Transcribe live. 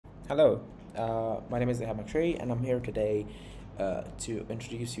Hello, my name is Ahmed Trey, and I'm here today to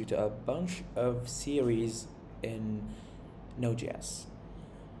introduce you to a bunch of series in Node.js.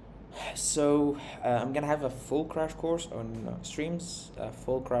 I'm gonna have a full crash course on streams, a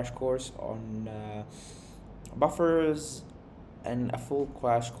full crash course on buffers, and a full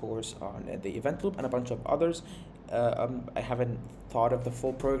crash course on the event loop and a bunch of others. I haven't thought of the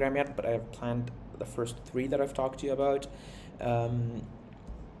full program yet, but I have planned the first three that I've talked to you about. Um,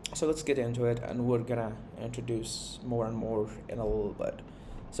 so let's get into it, and we're gonna introduce more and more in a little bit.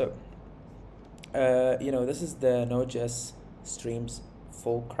 So, this is the Node.js streams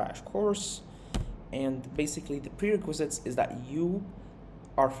full crash course, and basically the prerequisites is that you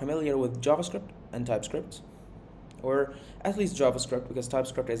are familiar with JavaScript and TypeScript, or at least JavaScript, because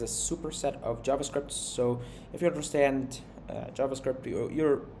TypeScript is a superset of JavaScript. So if you understand JavaScript,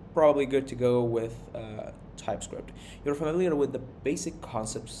 you're probably good to go with TypeScript. You're familiar with the basic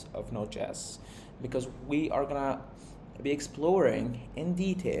concepts of Node.js, because we are gonna be exploring in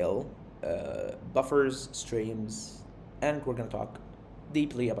detail buffers, streams, and we're gonna talk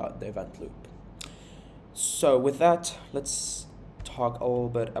deeply about the event loop. So with that, let's talk a little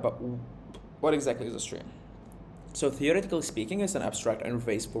bit about what exactly is a stream. So theoretically speaking, it's an abstract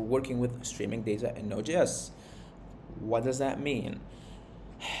interface for working with streaming data in Node.js. What does that mean?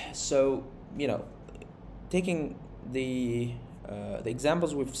 So, taking the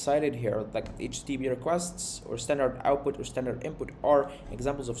examples we've cited here, like HTTP requests or standard output or standard input, are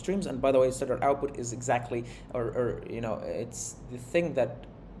examples of streams. And by the way, standard output is exactly, it's the thing that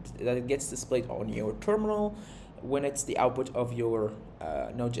it gets displayed on your terminal when it's the output of your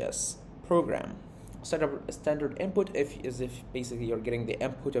Node.js program. Standard input is if basically you're getting the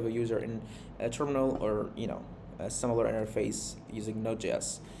input of a user in a terminal, or a similar interface using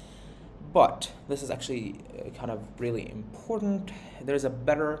Node.js. But this is actually kind of really important. There's a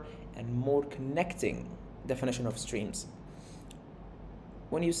better and more connecting definition of streams.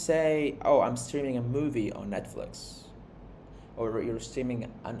 When you say, oh, I'm streaming a movie on Netflix, or you're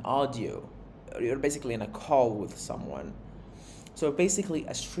streaming an audio, you're basically in a call with someone. So basically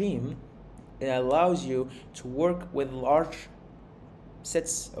a stream, it allows you to work with large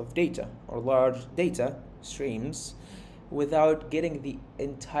sets of data or large data streams without getting the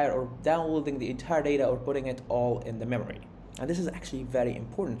entire or downloading the entire data or putting it all in the memory. And this is actually very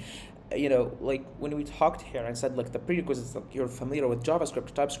important. Like when we talked here and said like the prerequisites, like you're familiar with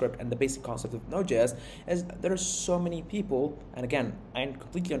JavaScript, TypeScript, and the basic concept of Node.js, is there are so many people, and again, I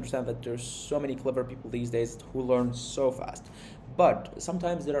completely understand that there's so many clever people these days who learn so fast. But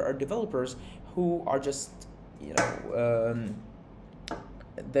sometimes there are developers who are just,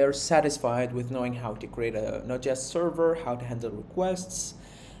 they're satisfied with knowing how to create a Node.js server, how to handle requests,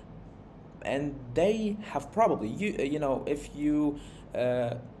 and they have probably,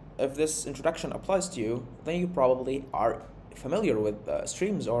 if this introduction applies to you, then you probably are familiar with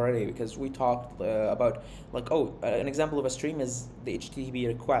streams already, because we talked about an example of a stream is the HTTP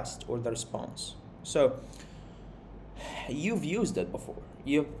request or the response. So you've used it before.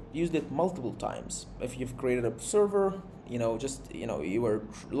 You've used it multiple times. If you've created a server, you were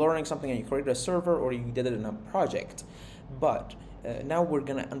learning something and you created a server, or you did it in a project. But now we're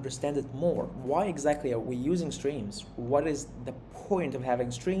gonna understand it more. Why exactly are we using streams? What is the point of having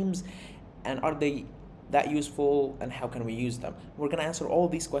streams, and are they that useful, and how can we use them? We're gonna answer all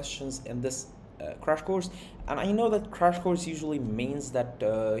these questions in this crash course. And I know that crash course usually means that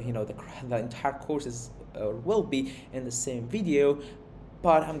the entire course is will be in the same video,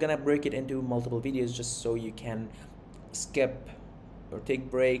 but I'm gonna break it into multiple videos just so you can skip or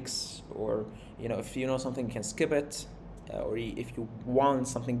take breaks, or if you know something you can skip it, or if you want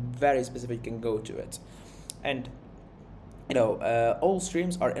something very specific you can go to it. And all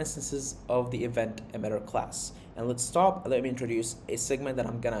streams are instances of the event emitter class. And let me introduce a segment that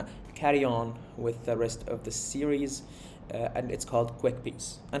I'm gonna carry on with the rest of the series, and it's called quick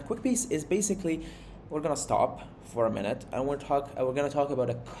piece. And quick piece is basically, we're gonna stop for a minute and we're gonna talk about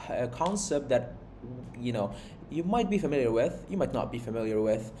a concept that you might be familiar with, you might not be familiar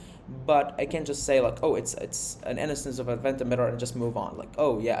with, but I can't just say like, oh, it's an instance of event emitter and just move on. Like,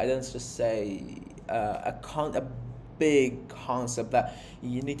 oh yeah, I didn't just say a big concept that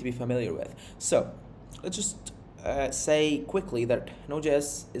you need to be familiar with. So let's just say quickly that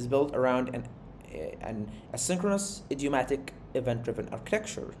Node.js is built around an asynchronous, idiomatic, event-driven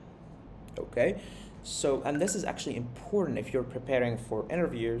architecture. Okay, so, and this is actually important if you're preparing for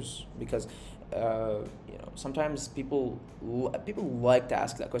interviews, because sometimes people like to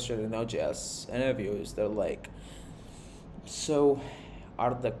ask that question in Node.js interviews. They're like, so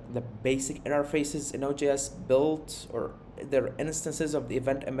are the basic interfaces in Node.js built, or they're instances of the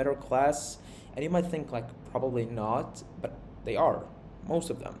event emitter class, and you might think like probably not, but they are, most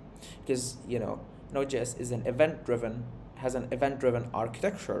of them, because Node.js is has an event-driven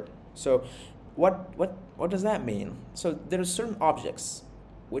architecture. So what does that mean? So there are certain objects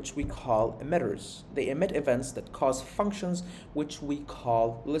which we call emitters. They emit events that cause functions which we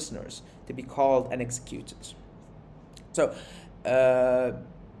call listeners to be called and executed. So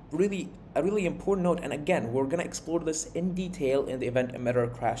really a really important note, and again, we're gonna explore this in detail in the event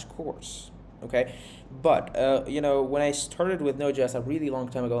emitter crash course. Okay, but when I started with Node.js a really long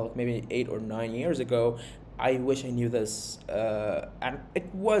time ago, like maybe 8 or 9 years ago, I wish I knew this, and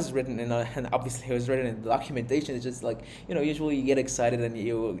it was written and obviously it was written in the documentation. It's just like, usually you get excited and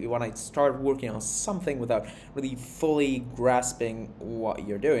you want to start working on something without really fully grasping what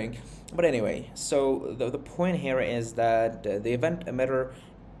you're doing. But anyway, so the point here is that the event emitter,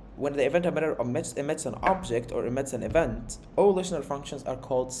 when the event emitter emits an object or emits an event, all listener functions are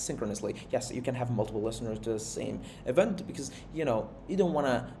called synchronously. Yes, you can have multiple listeners to the same event because, you don't want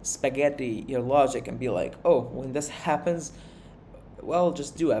to spaghetti your logic and be like, oh, when this happens, well,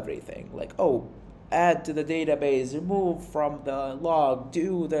 just do everything. Like, oh, add to the database, remove from the log,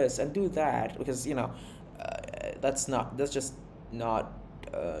 do this and do that. Because, that's just not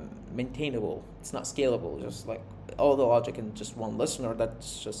maintainable. It's not scalable. Just like all the logic in just one listener,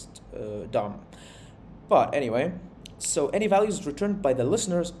 that's just dumb. But anyway, so any values returned by the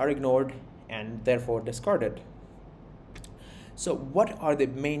listeners are ignored and therefore discarded. So what are the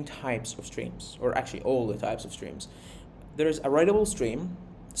main types of streams, or actually all the types of streams? There is a writable stream,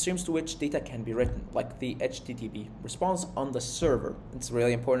 streams to which data can be written, like the HTTP response on the server. It's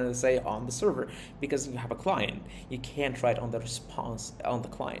really important to say on the server because you have a client. You can't write on the response on the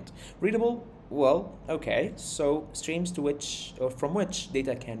client. Readable, well, okay, so streams to which or from which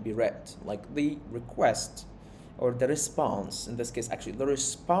data can be read, like the request or the response. In this case, actually, the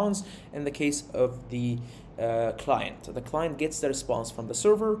response in the case of the client. The client gets the response from the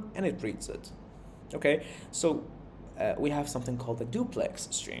server and it reads it. Okay, so we have something called a duplex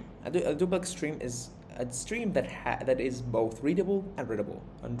stream. A duplex stream is a stream that is both readable and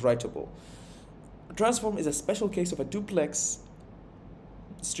writable. A transform is a special case of a duplex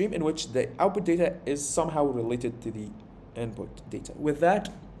stream in which the output data is somehow related to the input data. With that,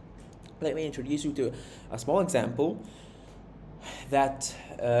 let me introduce you to a small example that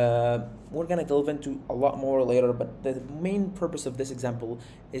we're going to delve into a lot more later, but the main purpose of this example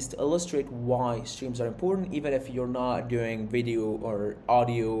is to illustrate why streams are important even if you're not doing video or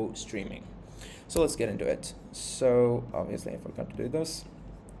audio streaming. So let's get into it. So obviously I forgot to do this.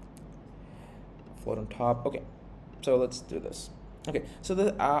 Float on top. Okay, so let's do this. Okay,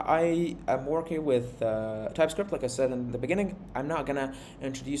 so I am working with TypeScript. Like I said in the beginning, I'm not gonna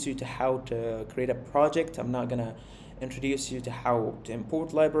introduce you to how to create a project. I'm not gonna introduce you to how to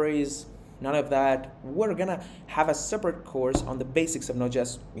import libraries, none of that. We're gonna have a separate course on the basics of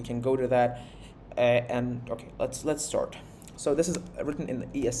Node.js. We can go to that, and okay, let's start. So this is written in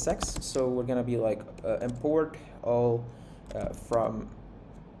ESX, so we're gonna be like import all from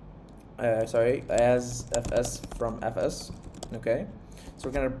as fs from fs. Okay, so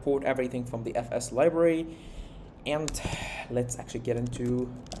we're gonna import everything from the fs library, and let's actually get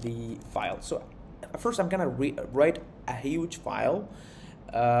into the file. So first I'm gonna write a huge file.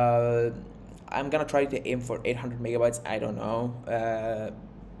 I'm gonna try to aim for 800 megabytes. I don't know,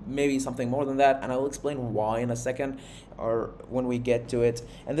 maybe something more than that, and I'll explain why in a second or when we get to it.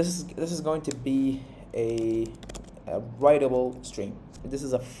 And this is going to be a writable stream. This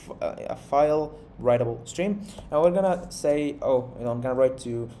is a file writable stream. Now we're gonna say, I'm gonna write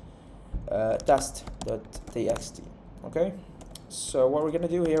to test.txt. Okay, so what we're gonna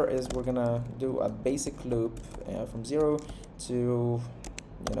do here is we're gonna do a basic loop from 0 to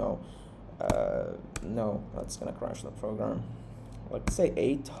no, that's gonna crash the program. Let's say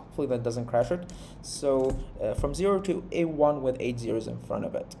 8. Hopefully that doesn't crash it. So from 0 to A1 with 8 zeros in front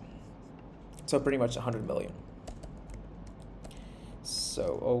of it. So pretty much 100 million.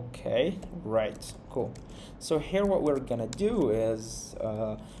 So okay, right, cool. So here what we're gonna do is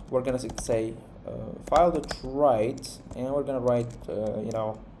we're gonna say file.write, and we're gonna write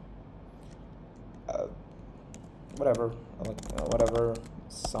whatever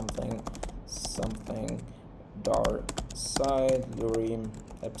something dar side lorem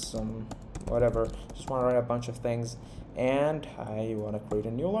ipsum whatever. Just want to write a bunch of things, and I want to create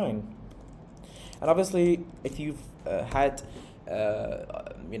a new line. And obviously, if you've had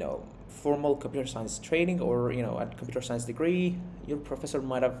formal computer science training or a computer science degree, your professor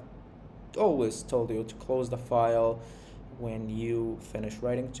might have always told you to close the file when you finish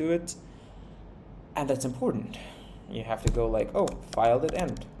writing to it, and that's important. you have to go like, oh, file did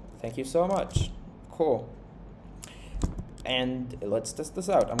end. Thank you so much. Cool. And let's test this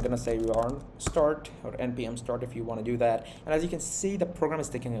out. I'm gonna say yarn start or npm start if you want to do that. And as you can see, the program is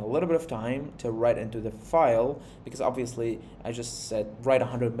taking a little bit of time to write into the file because obviously I just said write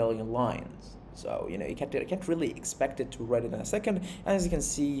 100 million lines. So you know you can't really expect it to write it in a second. And as you can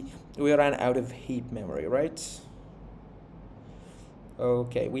see, we ran out of heap memory, right?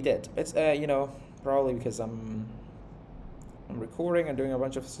 Okay, we did. It's you know, probably because I'm recording and doing a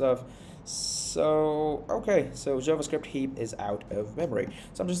bunch of stuff. So okay, so JavaScript heap is out of memory.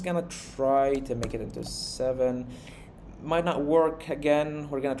 So I'm just gonna try to make it into 7. Might not work again.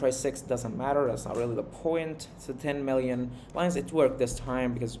 We're gonna try 6. Doesn't matter. That's not really the point. So 10 million lines. It worked this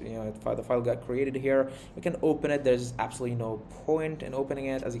time because you know the file got created here. We can open it. There's absolutely no point in opening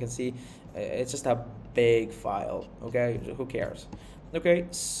it. As you can see, it's just a big file. Okay, who cares? Okay,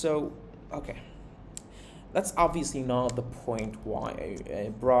 so okay. That's obviously not the point why I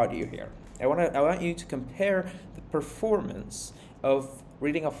brought you here. I want you to compare the performance of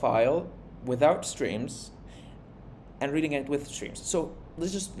reading a file without streams and reading it with streams. So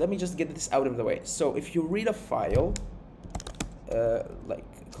let me just get this out of the way. So if you read a file like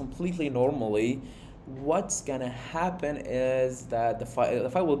completely normally, what's gonna happen is that the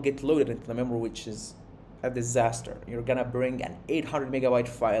file will get loaded into the memory, which is a disaster. You're gonna bring an 800 megabyte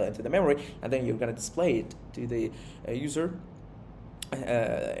file into the memory, and then you're gonna display it to the user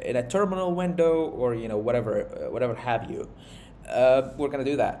in a terminal window, or you know whatever have you. We're gonna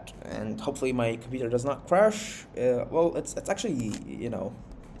do that, and hopefully my computer does not crash. Well, it's actually you know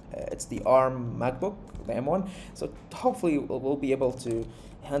it's the ARM MacBook, the M1, so hopefully we'll be able to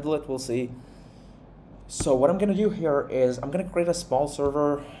handle it. We'll see. So what I'm gonna do here is I'm gonna create a small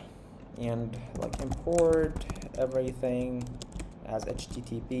server and like import everything as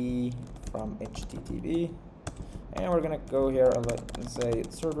HTTP from HTTP, and we're gonna go here and say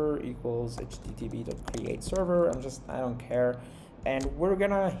server equals HTTP.create server. I don't care, and we're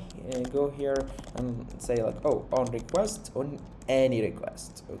gonna go here and say like, oh, on request, on any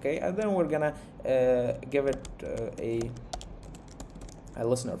request, okay, and then we're gonna give it a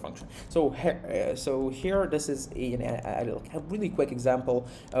listener function. So here this is a really quick example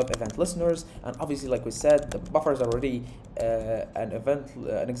of event listeners, and obviously like we said, the buffer is already an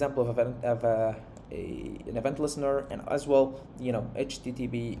example of an event listener, and as well you know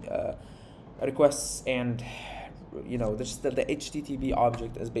HTTP requests, and you know the HTTP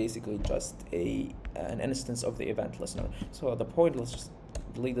object is basically just an instance of the event listener. So at the point, let's just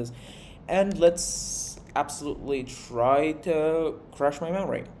delete this, and let's absolutely try to crash my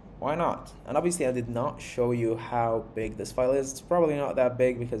memory. Why not? And obviously I did not show you how big this file is. It's probably not that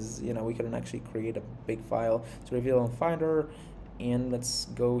big because you know we couldn't actually create a big file to reveal on Finder. And let's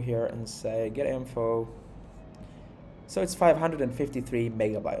go here and say get info. So it's 553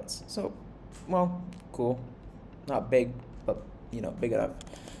 megabytes. So well, cool, not big, but you know big enough.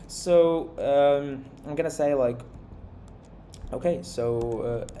 So I'm gonna say like, okay,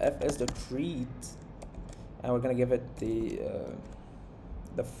 so f is the treat, and we're gonna give it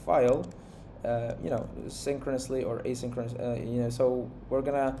the file, you know, synchronously or asynchronous, you know. So we're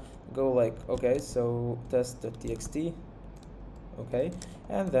gonna go like, okay, so test.txt, okay,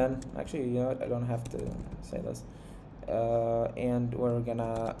 and then actually, you know what, I don't have to say this, and we're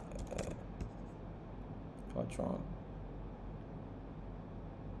gonna what's wrong?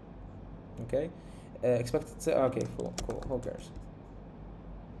 Okay, expected to, okay, cool, who cares?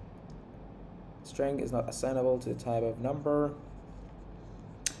 String is not assignable to the type of number.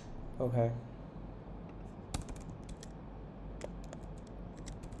 Okay.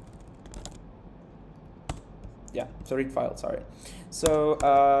 Yeah, so read file, sorry. So,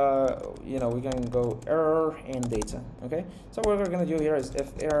 you know, we can go error and data, okay? So what we're gonna do here is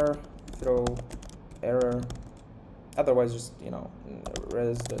if error, throw error, otherwise just, you know,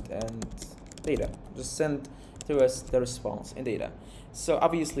 res.end data. Just send to us the response in data. So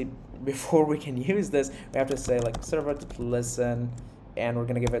obviously, before we can use this, we have to say like server.listen, and we're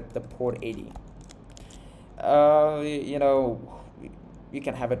gonna give it the port 80. You know, you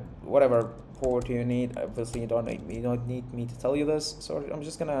can have it whatever port you need. Obviously, you don't need me to tell you this. So I'm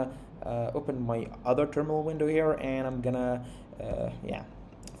just gonna open my other terminal window here, and I'm gonna yeah.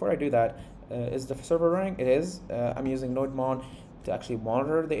 Before I do that, is the server running? It is. I'm using NodeMon to actually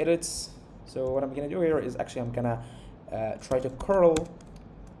monitor the edits. So what I'm gonna do here is actually I'm gonna try to curl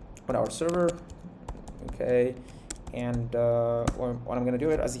on our server, okay, and what I'm gonna do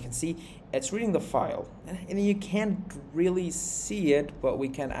it, as you can see, it's reading the file, and you can't really see it, but we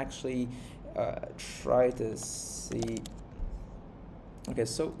can actually try to see. Okay,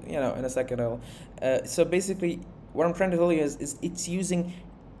 so you know, in a second I'll so basically what I'm trying to tell you is it's using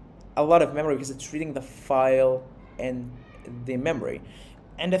a lot of memory because it's reading the file and the memory.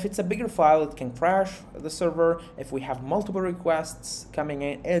 And if it's a bigger file, it can crash the server. If we have multiple requests coming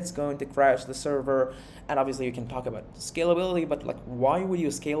in, it's going to crash the server. And obviously you can talk about scalability, but like, why would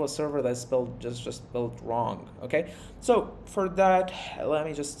you scale a server that's built just built wrong? Okay, so for that, let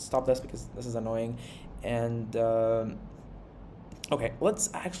me just stop this because this is annoying. And okay,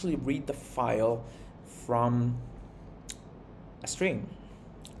 let's actually read the file from a stream.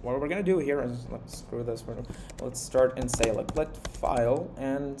 What we're gonna do here is, let's screw this. Let's start and say like let file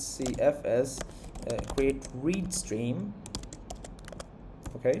and cfs create read stream.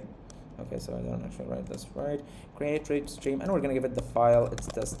 Okay, so I don't actually write this right. Create read stream, and we're gonna give it the file. It's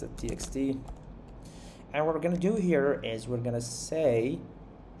test.txt. And what we're gonna do here is we're gonna say,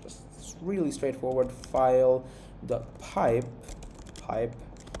 just really straightforward, file.pipe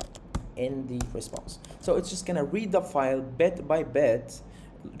in the response. So it's just gonna read the file bit by bit,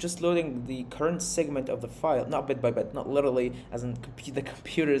 just loading the current segment of the file, not bit by bit, not literally as in the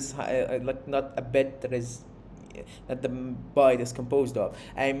computer's like not a bit that the byte is composed of.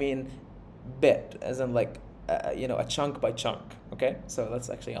 I mean bit as in like you know, a chunk by chunk. Okay, so that's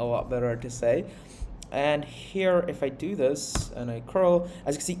actually a lot better to say. And here, if I do this and I curl,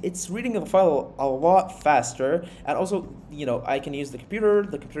 as you can see, it's reading the file a lot faster. And also, you know, I can use the computer.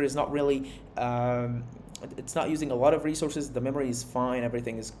 The computer is not really it's not using a lot of resources. The memory is fine.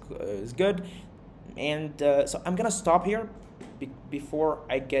 Everything is good. And so I'm gonna stop here before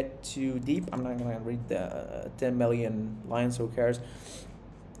I get too deep. I'm not gonna read the 10 million lines. Who cares?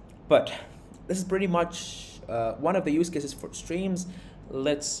 But this is pretty much one of the use cases for streams.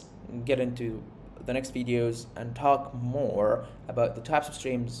 Let's get into the next videos and talk more about the types of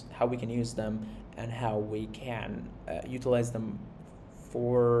streams, how we can use them, and how we can utilize them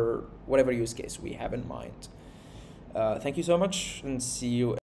for whatever use case we have in mind. Thank you so much, and see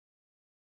you